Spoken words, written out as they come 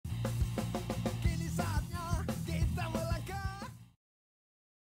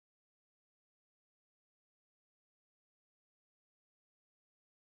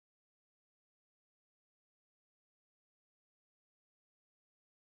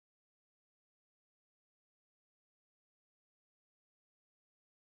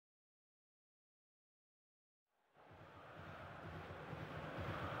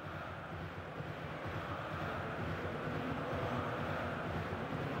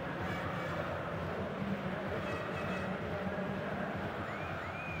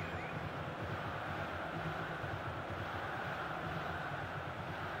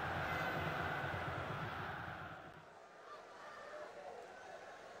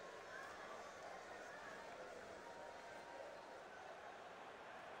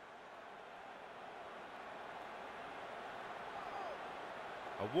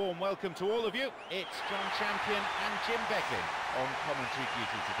A warm welcome to all of you. It's John Champion and Jim Becklin on commentary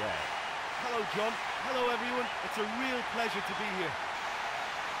duty today. Hello, John. Hello, everyone. It's a real pleasure to be here.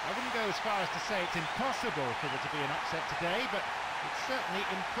 I wouldn't go as far as to say it's impossible for there to be an upset today, but it's certainly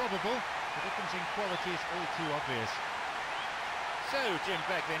improbable. The difference in quality is all too obvious. So, Jim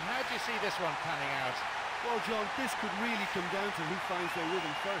Becklin, how do you see this one panning out? Well, John, this could really come down to who finds their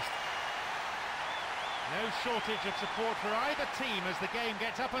rhythm first. No shortage of support for either team as the game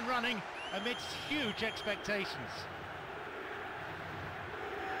gets up and running amidst huge expectations.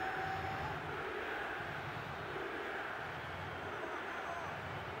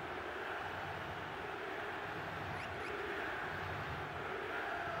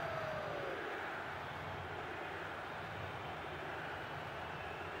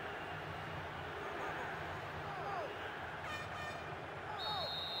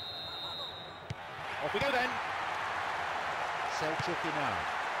 Off we go then. Selçuk Inan.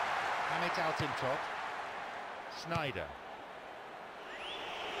 Hamit Altintop. Sneijder.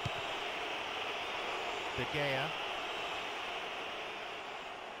 De Gea.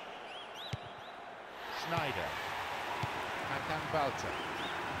 Sneijder. Hakan Balta.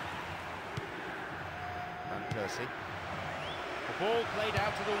 Van Persie. The ball played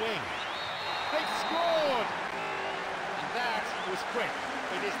out to the wing. They've scored! And that was quick.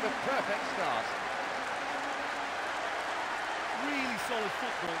 It is the perfect start. Really solid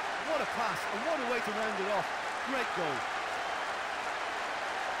football. What a pass and what a way to round it off. Great goal.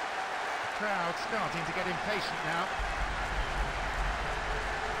 The crowd starting to get impatient now.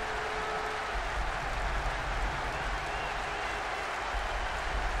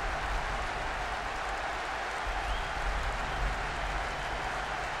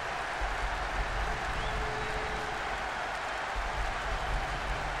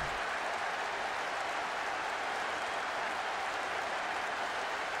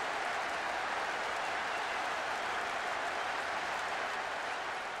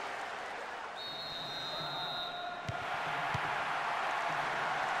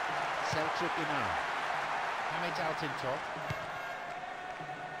 Selçuk Inan. Hamit Altintop.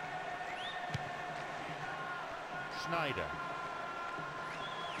 Sneijder.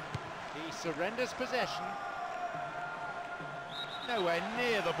 He surrenders possession. Nowhere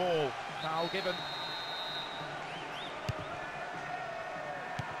near the ball. Foul given.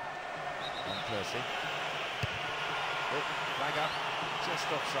 Van Persie. Oh, flag up. Just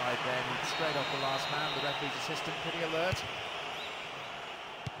offside then. Straight off the last man. The referee's assistant pretty alert.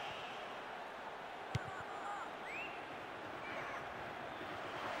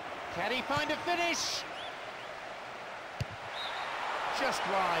 Can he find a finish? Just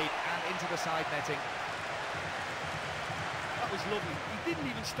wide and into the side netting. That was lovely. He didn't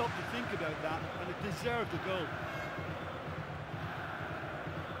even stop to think about that, and it deserved a goal.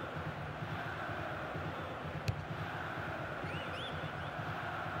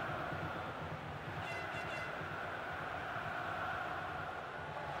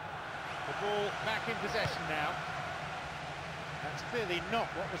 The ball back in possession now. That's clearly not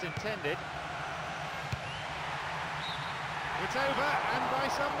what was intended. It's over, and by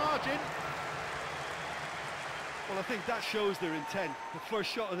some margin. Well, I think that shows their intent. The first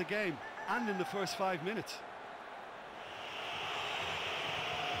shot of the game, and in the first 5 minutes.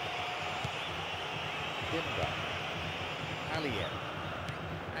 Dimba. Aliyev.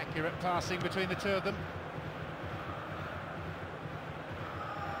 Accurate passing between the two of them.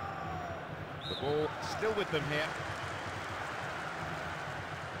 The ball still with them here.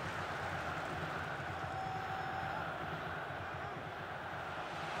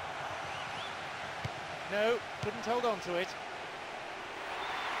 No, couldn't hold on to it.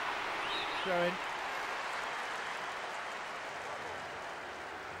 Throw in.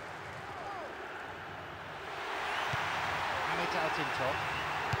 Hamit Altintop.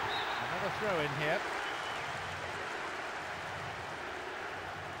 Another throw in here.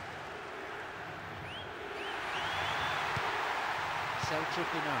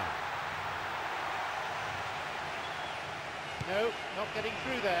 Selçuk Inan. No, not getting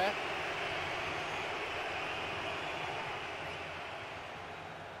through there.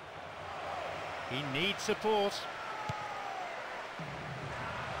 He needs support. Looks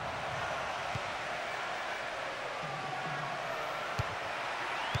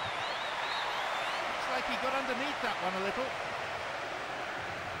like he got underneath that one a little.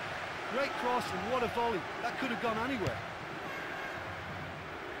 Great cross, and what a volley. That could have gone anywhere.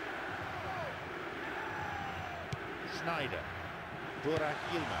 Sneijder. Burak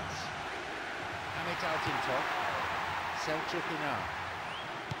Yilmaz. Hamit Altintop. Selçuk Inan.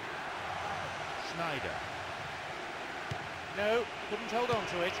 Sneijder. No, couldn't hold on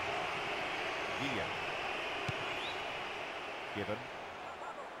to it. Villa. Given.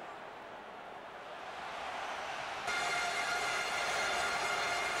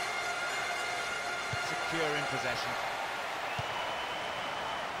 Secure in possession.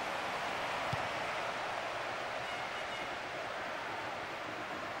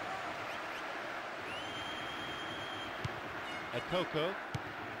 Ekoko.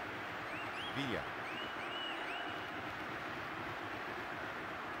 Villa.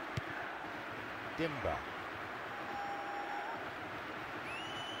 Dimba.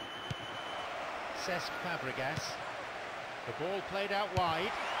 Cesc Fabregas. The ball played out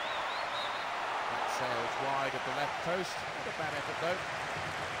wide. That sails wide of the left post. Not a bad effort though.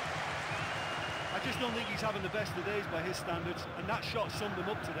 I just don't think he's having the best of days by his standards, and that shot summed him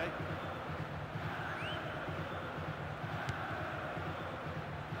up today.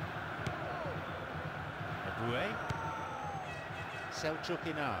 Eboué. Selçuk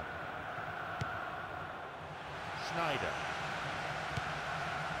Inar. Snyder.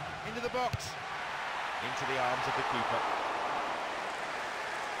 Into the box. Into the arms of the keeper.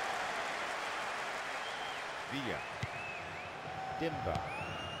 Villa. Dimba.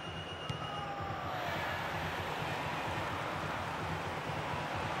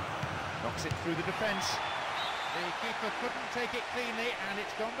 Knocks it through the defence. The keeper couldn't take it cleanly, and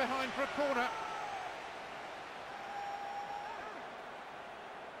it's gone behind for a corner.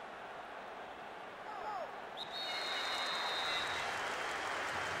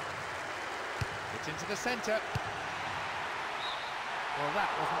 It's into the centre. Well, that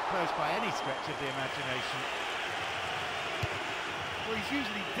wasn't close by any stretch of the imagination. Well, he's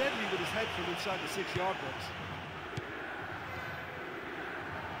usually deadly with his head from inside the 6-yard box.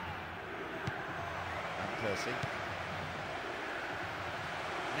 And Percy.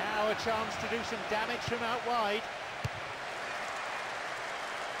 Now a chance to do some damage from out wide.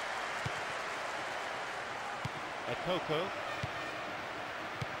 Ekoko.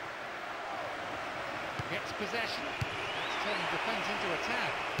 Gets possession. That's turning defence into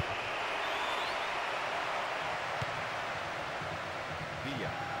attack.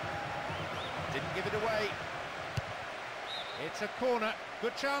 Villa. Didn't give it away. It's a corner.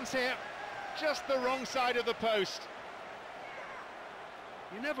 Good chance here. Just the wrong side of the post.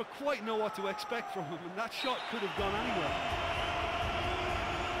 You never quite know what to expect from him, and that shot could have gone anywhere.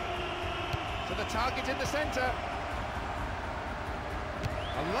 To the target in the centre.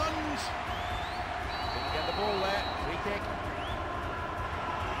 A lunge. Didn't get the ball there. Free kick.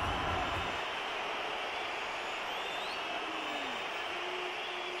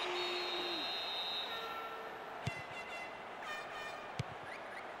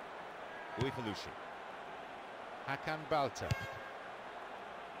 Uifalushi. Hakan Balta.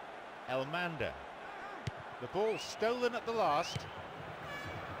 Elmander. The ball stolen at the last.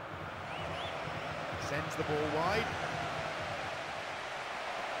 Sends the ball wide.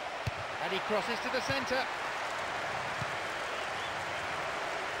 And he crosses to the centre.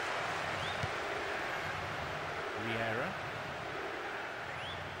 Riera.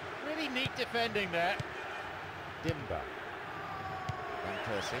 Really neat defending there. Dimba. Van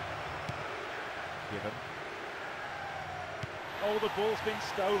Persie. Given. Oh, the ball's been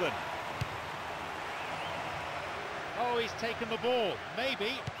stolen. Oh, he's taken the ball.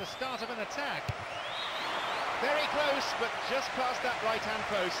 Maybe the start of an attack. Very close, but just past that right-hand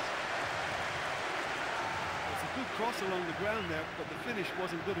post. It's a good cross along the ground there, but the finish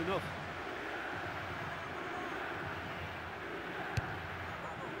wasn't good enough.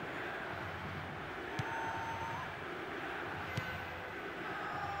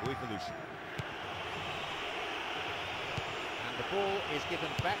 Uifalushi. And the ball is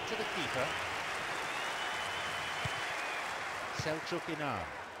given back to the keeper. Selçuk Inar.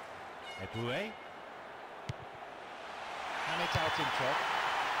 Eboué. And it's out in top.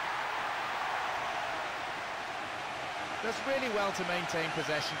 Does really well to maintain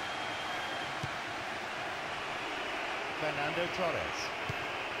possession. Fernando Torres.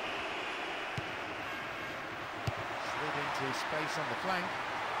 Slid into space on the flank.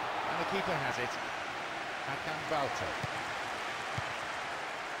 And the keeper has it. Hakan Balta.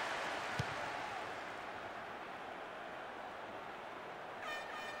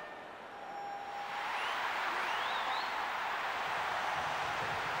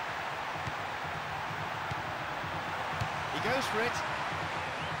 He goes for it.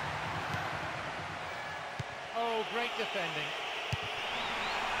 Oh, great defending.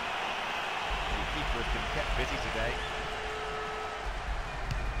 The keeper has been kept busy today.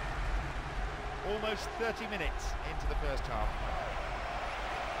 Almost 30 minutes Into the first half.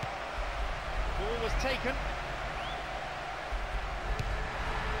 Ball was taken.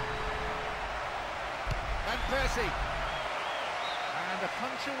 Van Persie. And a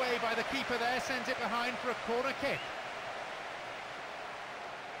punch away by the keeper there sends it behind for a corner kick.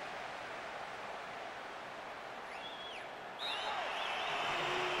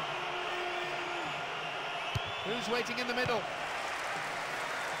 Who's waiting in the middle?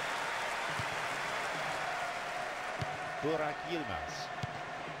 Burak Yilmaz.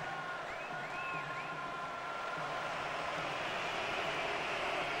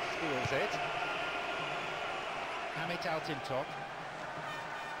 Steals it. Hamit Altintop.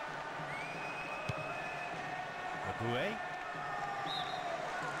 Aboué.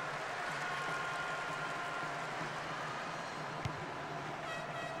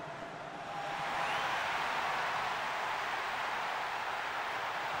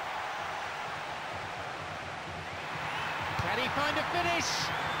 Can he find a finish?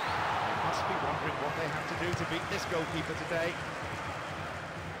 They must be wondering what they have to do to beat this goalkeeper today.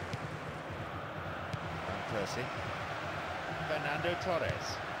 Van Persie. Fernando Torres.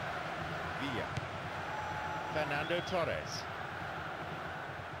 Villa. Fernando Torres.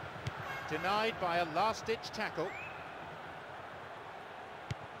 Denied by a last-ditch tackle.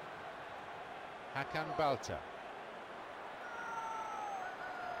 Hakan Balta.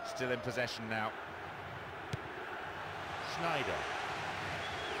 Still in possession now. Snyder.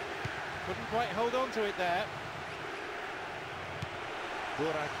 Couldn't quite hold on to it there.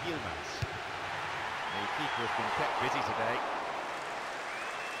 Burak Yilmaz. The keeper has been kept busy today.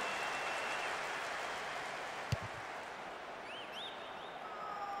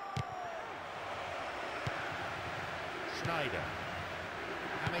 Snyder.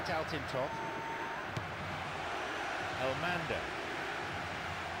 Hamit Altintop. Elmander.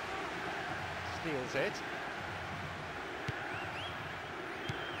 Steals it.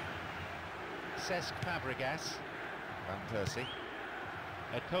 Cesc Fabregas. Van Persie.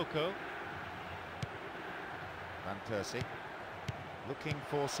 Ekoko. Van Persie. Looking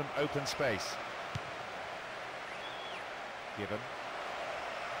for some open space. Given.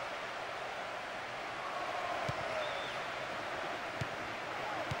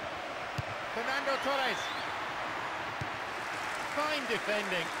 Fernando Torres. Fine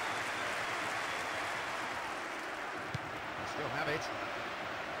defending. They still have it.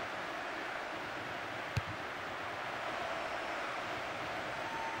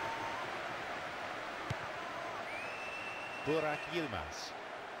 Burak Yilmaz.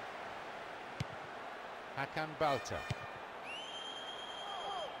 Hakan Balta.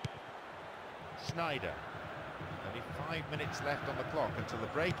 Snyder. Only 5 minutes left on the clock until the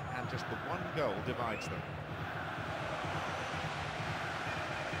break, and just the one goal divides them.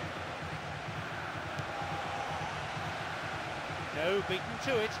 No, beaten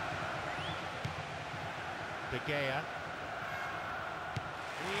to it. De Gea.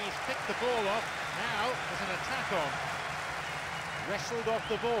 He's picked the ball off. Now there's an attack on. Wrestled off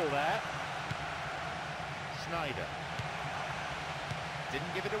the ball there. Snyder.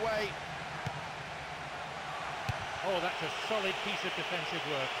 Didn't give it away. Oh, that's a solid piece of defensive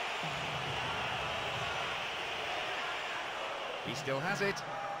work. He still has it.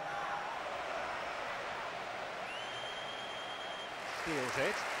 Steals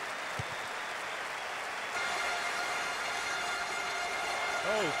it.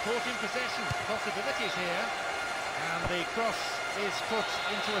 Oh, caught in possession. Possibilities here. And the cross is put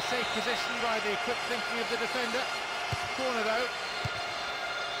into a safe position by the quick thinking of the defender. Corner though.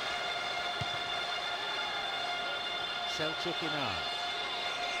 Selçuk Inan.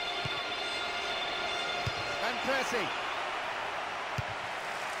 Van Persie.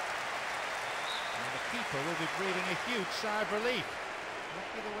 And the keeper will be breathing a huge sigh of relief.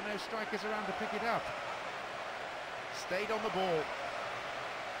 Lucky there were no strikers around to pick it up. Stayed on the ball.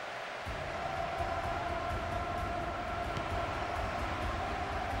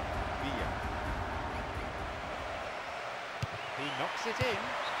 He knocks it in.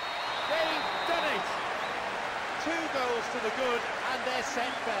 They've done it! 2 goals to the good, and they're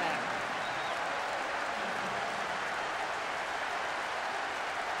sent back.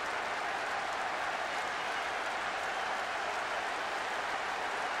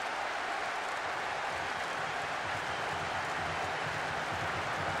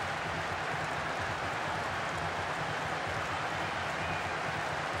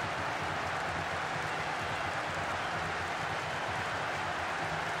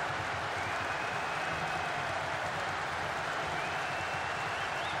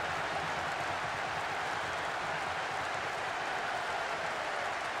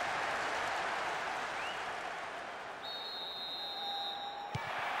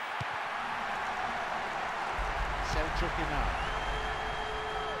 Selçuk Inan.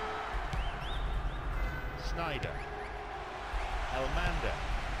 Schneider. Elmander.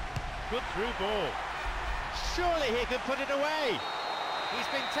 Good through ball. Surely he could put it away. He's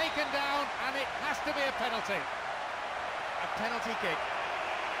been taken down and it has to be a penalty. A penalty kick.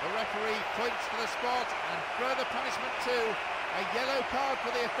 The referee points to the spot and further punishment too. A yellow card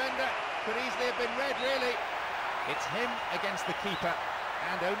for the offender. Could easily have been red, really. It's him against the keeper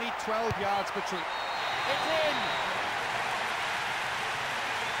and only 12 yards between. It's in!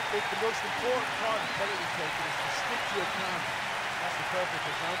 It's the most important part of penalty taking is to stick to your plan. That's the perfect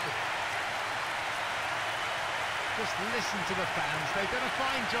example. Just listen to the fans. They've done a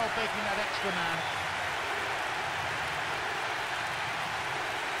fine job making that extra man.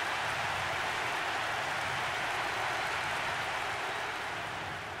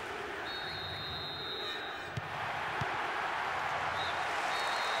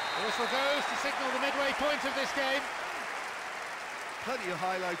 The whistle goes to signal the midway point of this game. Plenty of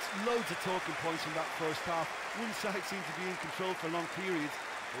highlights, loads of talking points from that first half. One side seemed to be in control for long periods,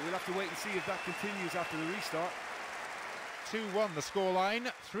 but we'll have to wait and see if that continues after the restart. 2-1 the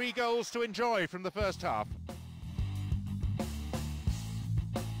scoreline, 3 goals to enjoy from the first half.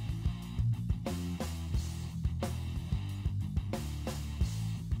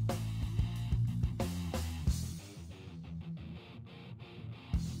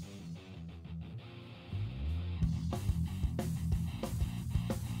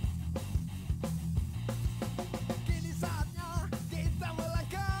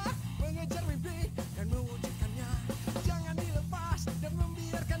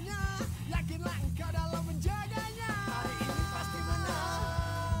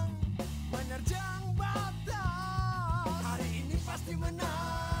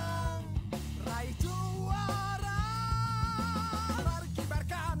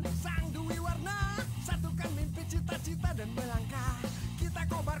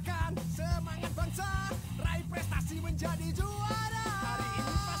 Menjadi juara hari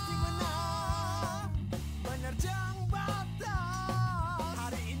ini pasti menang, menerjang batas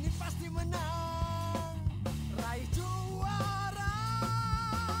hari ini pasti menang, raih juara.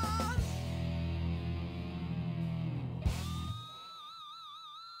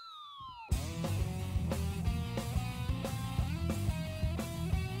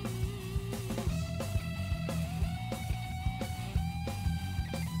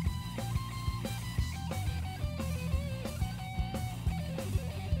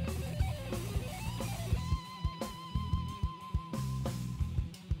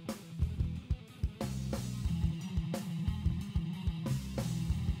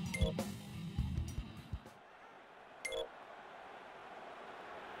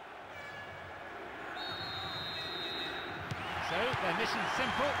 So their mission's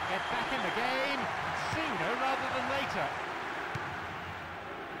simple, get back in the game sooner rather than later.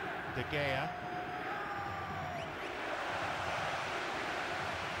 De Gea.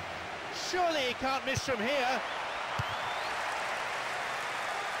 Surely he can't miss from here.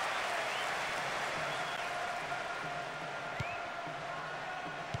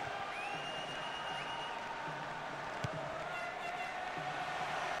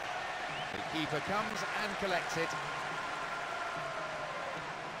 The keeper comes and collects it.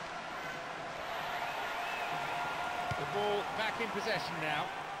 The ball back in possession now.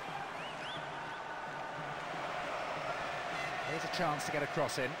 Here's a chance to get a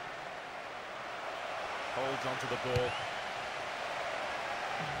cross in. Holds onto the ball.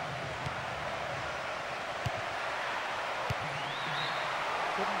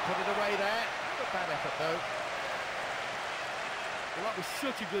 Couldn't put it away there. Not a bad effort though. Well, that was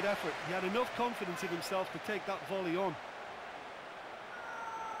such a good effort. He had enough confidence in himself to take that volley on.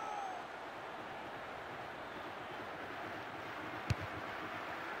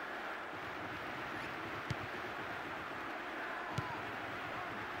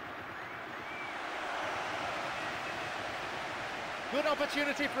 Good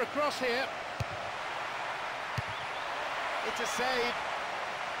opportunity for a cross here. It's a save.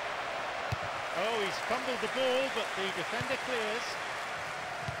 Oh, he's fumbled the ball, but the defender clears.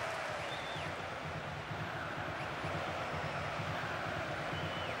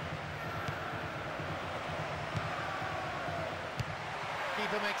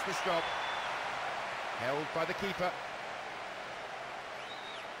 Keeper makes the stop. Held by the keeper.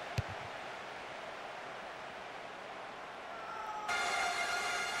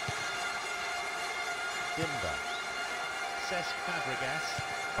 Dimba. Cesc Fabregas.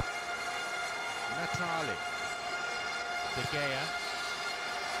 Natali. De Gea.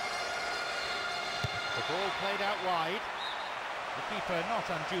 The ball played out wide. The keeper not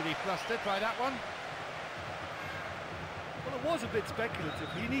unduly flustered by that one. Well, it was a bit speculative.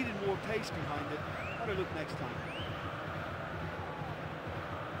 He needed more pace behind it. Better look next time.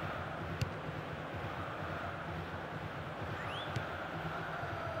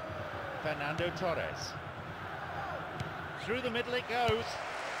 Fernando Torres. Through the middle it goes.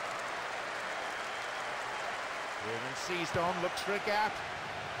 Roman seized on, looks for a gap.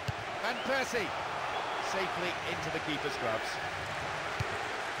 Van Persie safely into the keeper's gloves.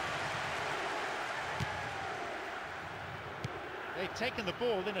 They've taken the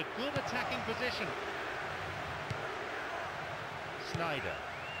ball in a good attacking position. Snyder.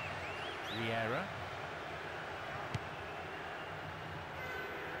 Riera.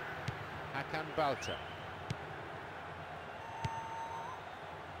 Hakan Balta.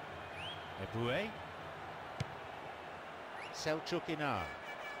 Eboué. Selçuk Inar.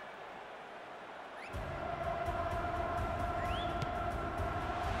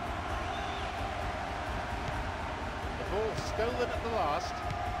 The ball stolen at the last.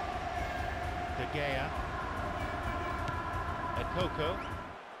 De Gea. Ekoko.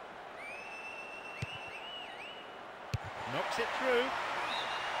 Knocks it through.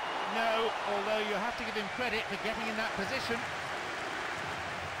 No, although you have to give him credit for getting in that position.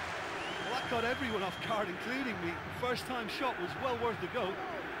 Well, that got everyone off guard, including me. The first time shot was well worth the go.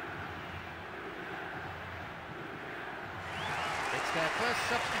 It's their first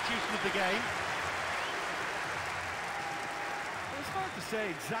substitution of the game. Well, it's hard to say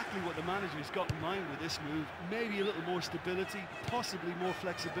exactly what the manager's got in mind with this move. Maybe a little more stability, possibly more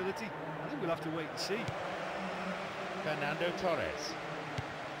flexibility. I think we'll have to wait and see. Fernando Torres.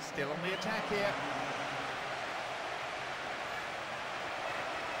 Still on the attack here.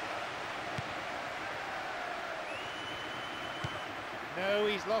 No,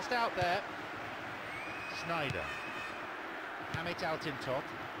 he's lost out there. Snyder. Hamit Altintop.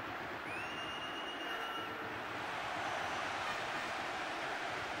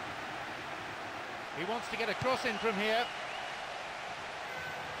 He wants to get a cross in from here.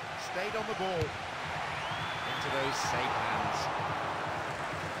 Stayed on the ball. Into those safe hands.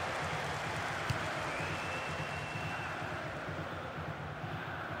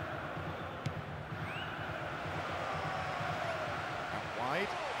 Wide.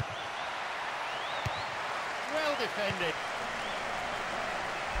 Well defended.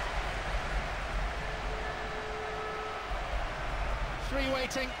 Three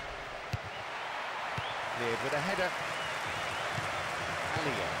waiting. Cleared with a header.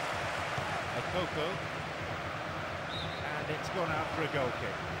 Alia. Ekoko. And it's gone out for a goal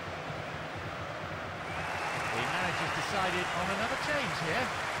kick. The manager's decided on another change here.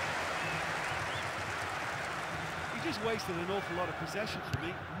 He just wasted an awful lot of possession for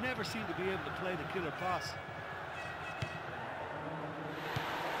me. Never seemed to be able to play the killer pass.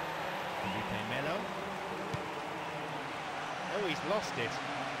 Felipe Melo. Oh, he's lost it.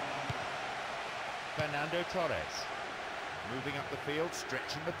 Fernando Torres. Moving up the field,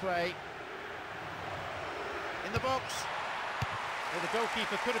 stretching the play. In the box. Well, the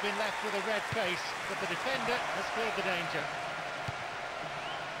goalkeeper could have been left with a red face, but the defender has cleared the danger.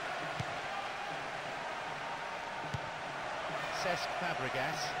 Cesc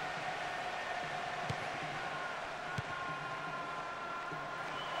Fabregas.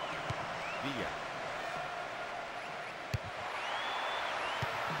 Villa.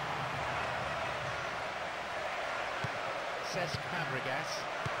 Cesc Fabregas.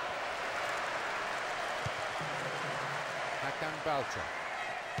 Hakan Balta.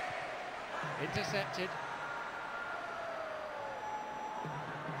 Intercepted.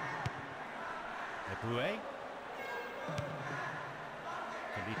 Eboué.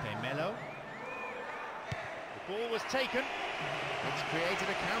 Felipe Melo. The ball was taken. It's created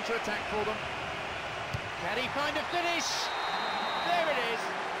a counter-attack for them. Can he find a finish? There it is.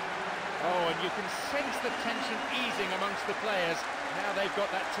 Oh, and you can sense the tension easing amongst the players. Now they've got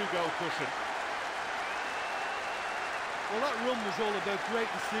that two-goal cushion. Well, that run was all about great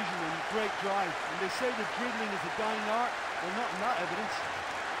decision and great drive. And they say that dribbling is a dying art. Well, not in that evidence.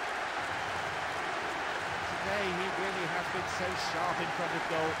 Today he really has been so sharp in front of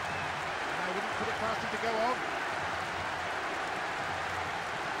goal. And I wouldn't put it past him to go on.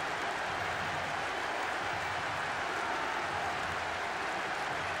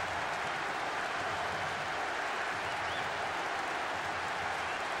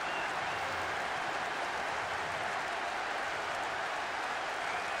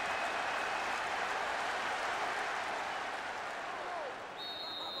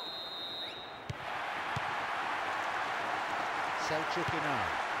 Selçuk Inar.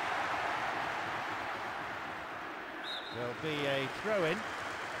 There'll be a throw-in.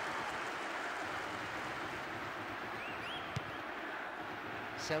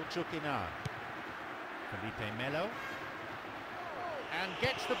 Selçuk Inar. Felipe Melo. And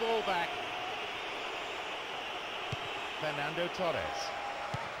gets the ball back. Fernando Torres.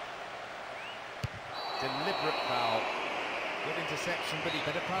 Deliberate foul. Good interception, but he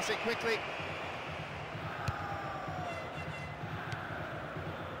better pass it quickly.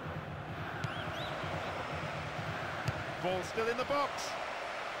 Ball still in the box.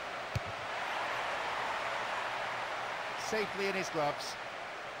 Safely in his gloves.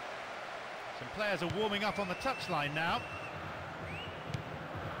 Some players are warming up on the touchline now.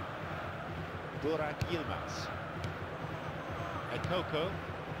 Burak Yilmaz. Ekoko.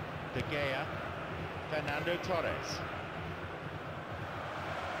 De Gea. Fernando Torres.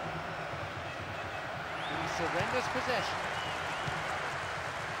 He surrenders possession.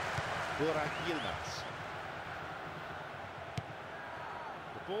 Burak Yilmaz.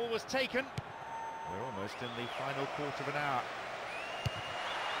 The ball was taken. We're almost in the final quarter of an hour.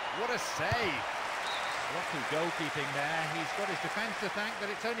 What a save! Rocky goalkeeping there. He's got his defence to thank that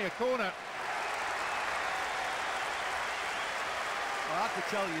it's only a corner. I have to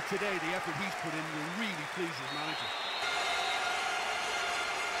tell you, today the effort he's put in will really please his manager.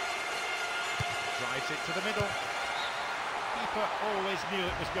 Drives it to the middle. Keeper always knew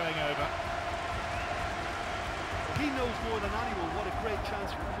it was going over. He knows more than anyone what a great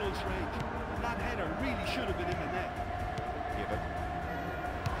chance from close range. That header really should have been in the net. Given.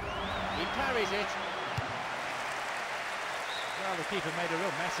 He parries it. Well, the keeper made a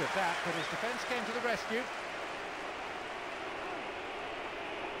real mess of that, but his defence came to the rescue.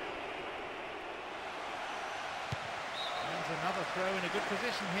 And another throw in a good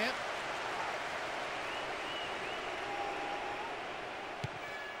position here.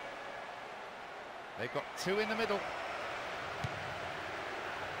 They've got two in the middle.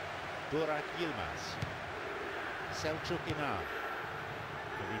 Burak Yilmaz. Selçuk Inar.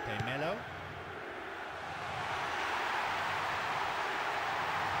 Felipe Melo.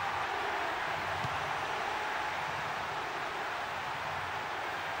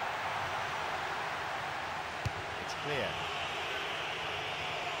 It's clear.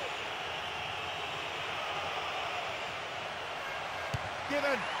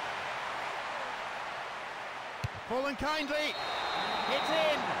 Given. Fallen kindly. It's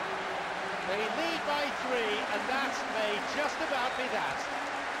in. They lead by 3, and that may just about be that.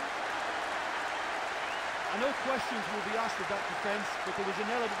 I know questions will be asked of that defence, but there was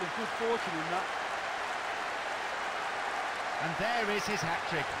an element of good fortune in that. And there is his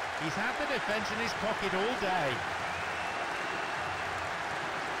hat-trick. He's had the defence in his pocket all day.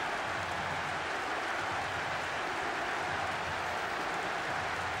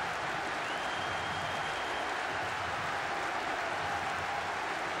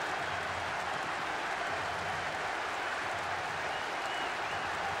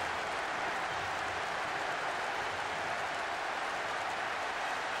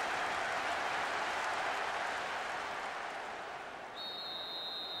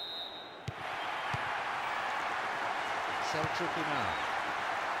 Selçuk Inar.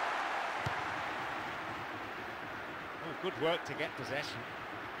 Oh, good work to get possession.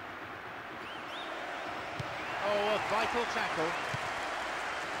 Oh, a vital tackle.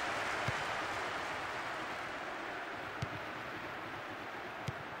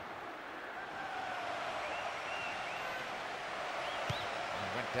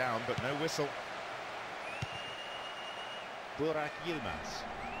 He went down, but no whistle. Burak Yilmaz.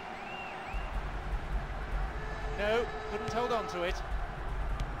 No, couldn't hold on to it.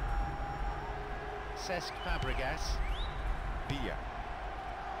 Cesc Fabregas. Villa.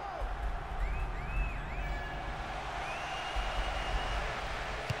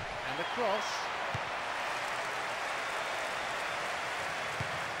 And the cross.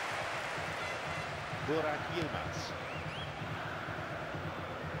 Burak Yilmaz.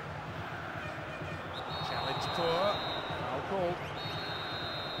 Challenge poor. Foul called.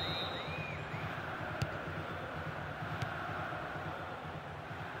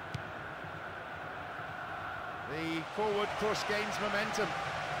 The forward push gains momentum.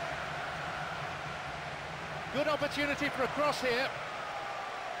 Good opportunity for a cross here.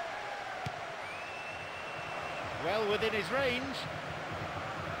 Well within his range.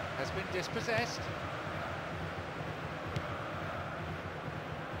 Has been dispossessed.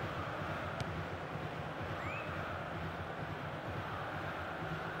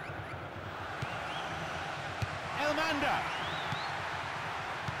 Elmander.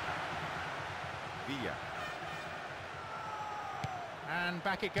 Villa. And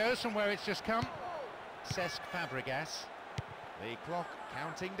back it goes from where it's just come. Cesc Fabregas. The clock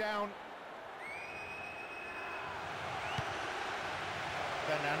counting down.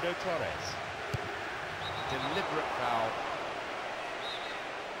 Fernando Torres. deliberate foul.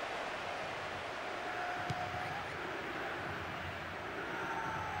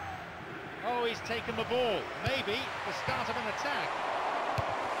 Oh, he's taken the ball. Maybe the start of an attack.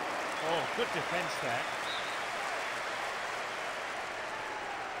 Oh, good defence there.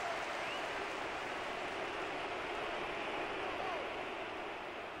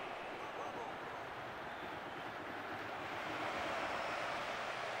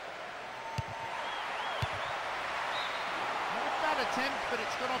 Not a bad attempt, but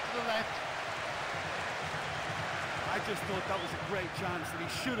it's gone off to the left. I just thought that was a great chance and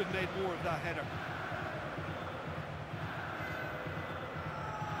he should have made more of that header.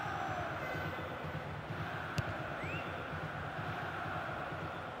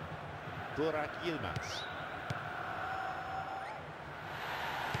 Burak Yilmaz.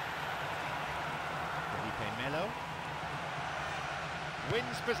 Felipe Melo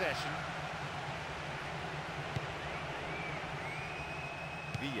wins possession.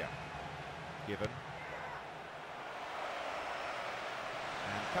 Villa. Given.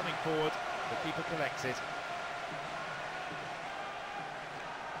 And coming forward, the keeper collects it.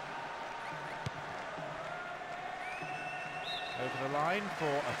 Over the line for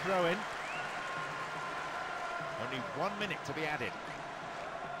a throw-in. Only 1 minute to be added.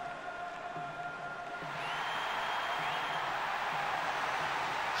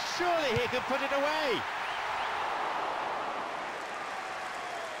 Surely he can put it away!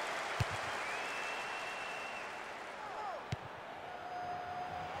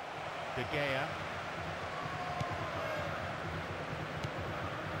 De Gea.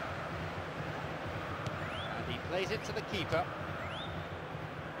 And he plays it to the keeper.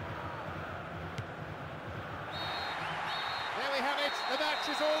 There we have it, the match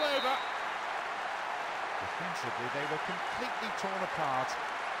is all over. Defensively, they were completely torn apart.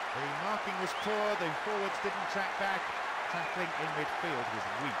 The marking was poor, the forwards didn't track back. Tackling in midfield was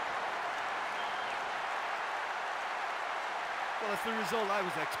weak. Well, it's the result I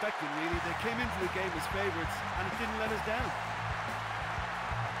was expecting, really. They came into the game as favourites and it didn't let us down.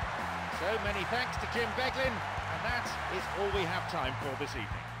 So many thanks to Jim Beglin, and that is all we have time for this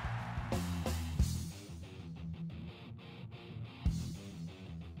evening.